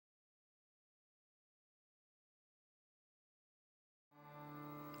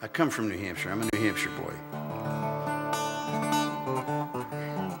I come from New Hampshire. I'm a New Hampshire boy.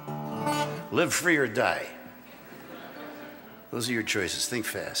 Live free or die. Those are your choices. Think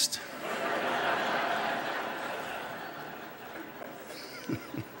fast.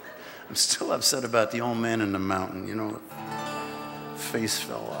 I'm still upset about the old man in the mountain. You know, the face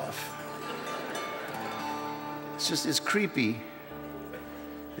fell off. It's creepy.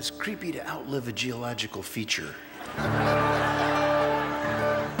 It's creepy to outlive a geological feature.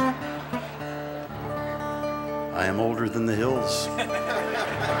 I am older than the hills.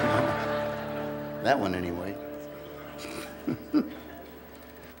 That one anyway.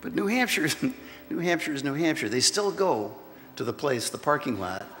 But New Hampshire is New Hampshire. They still go to the place, the parking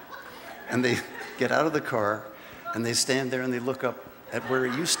lot, and they get out of the car and they stand there and they look up at where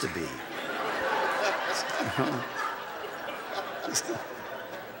it used to be.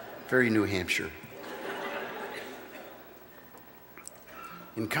 Very New Hampshire.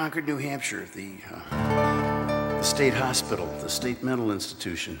 In Concord, New Hampshire, the state hospital, the state mental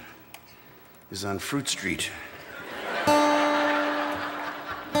institution, is on Fruit Street.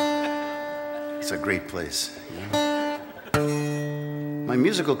 It's a great place. Yeah. My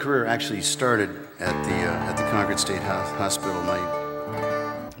musical career actually started at the Concord State Hospital.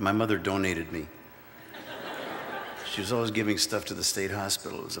 My mother donated me. She was always giving stuff to the state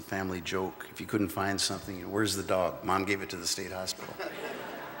hospital. It was a family joke. If you couldn't find something, you know, where's the dog? Mom gave it to the state hospital.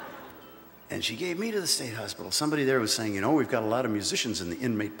 And she gave me to the state hospital. Somebody there was saying, you know, we've got a lot of musicians in the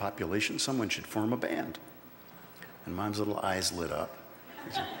inmate population. Someone should form a band. And Mom's little eyes lit up.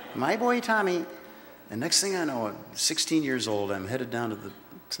 She said, my boy Tommy. And next thing I know, I'm 16 years old. I'm headed down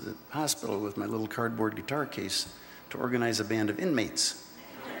to the hospital with my little cardboard guitar case to organize a band of inmates.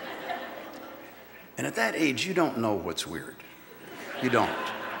 And at that age, you don't know what's weird. You don't.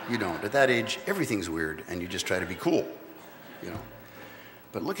 At that age, everything's weird, and you just try to be cool, you know.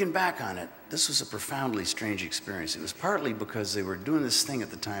 But looking back on it, this was a profoundly strange experience. It was partly because they were doing this thing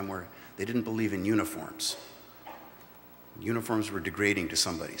at the time where they didn't believe in uniforms. Uniforms were degrading to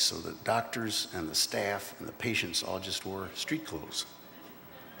somebody, so the doctors and the staff and the patients all just wore street clothes.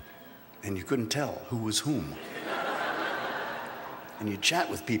 And you couldn't tell who was whom. And you'd chat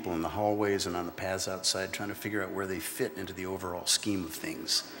with people in the hallways and on the paths outside trying to figure out where they fit into the overall scheme of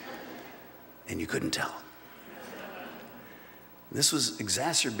things. And you couldn't tell. This was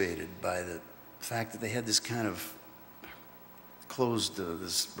exacerbated by the fact that they had this kind of closed,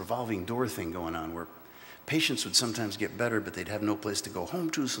 this revolving door thing going on where patients would sometimes get better, but they'd have no place to go home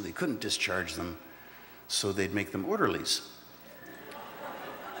to, so they couldn't discharge them, so they'd make them orderlies.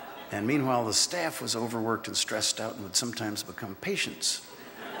 And meanwhile, the staff was overworked and stressed out and would sometimes become patients.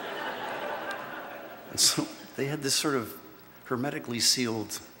 And so they had this sort of hermetically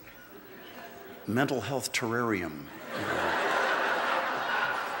sealed mental health terrarium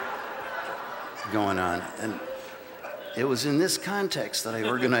going on. And it was in this context that I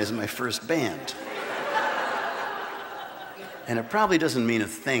organized my first band. And it probably doesn't mean a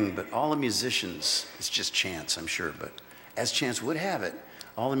thing, but all the musicians, it's just chance, I'm sure, but as chance would have it,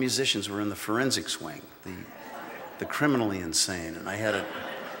 all the musicians were in the forensics wing, the criminally insane. And I had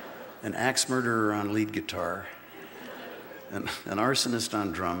an axe murderer on lead guitar, an arsonist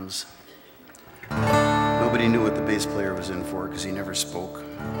on drums. Nobody knew what the bass player was in for because he never spoke.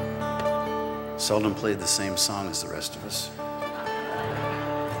 Seldom played the same song as the rest of us.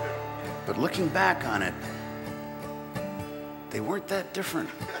 But looking back on it, they weren't that different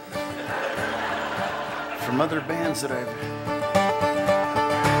from other bands that I've...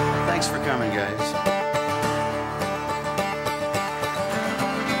 Thanks for coming, guys.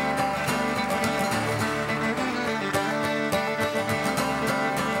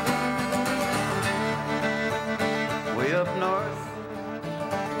 Way up north,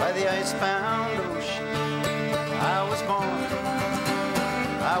 by the icebound ocean, I was born.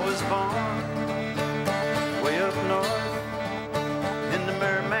 Way up north, in the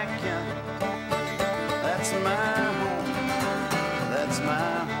Merrimack County. That's my home. That's my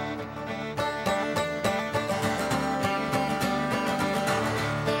home.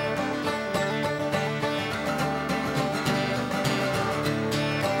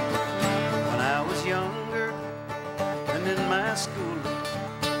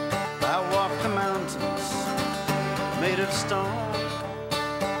 Stone,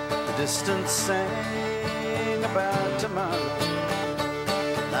 the distance sang about tomorrow.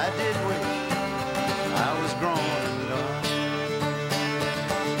 And I did wish I was grown and gone.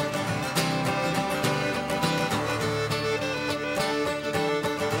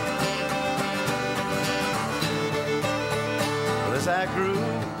 Well, as I grew,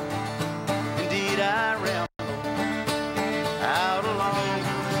 indeed I rambled out along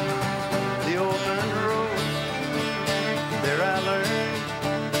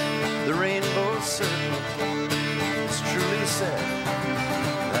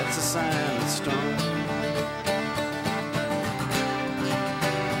sign of storm.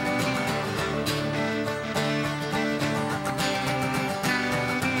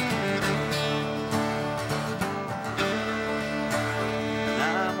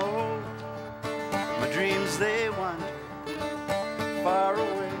 They wander far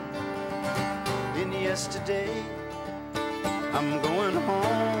away in yesterday. I'm going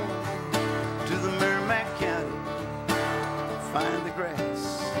home to the Merrimack County, find the grass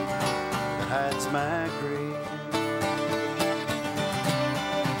that hides my grave.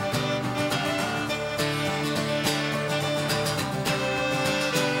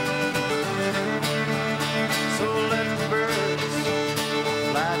 So let the birds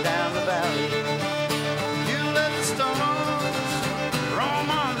fly down the valley,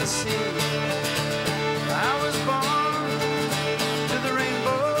 the sea. I was born to the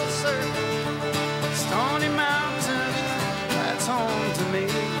rainbow surf, Stony Mountain, that's home to me.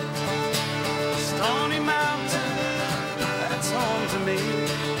 Stony Mountain, that's home to me.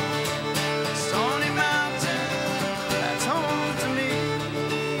 Stony Mountain, that's home to me.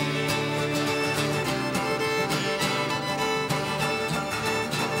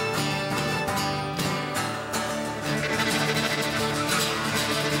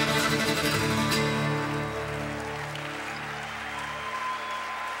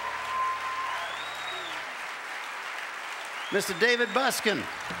 Mr. David Buskin,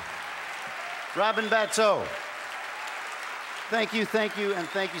 Buskin Batteau. Thank you, and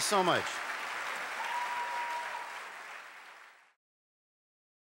thank you so much.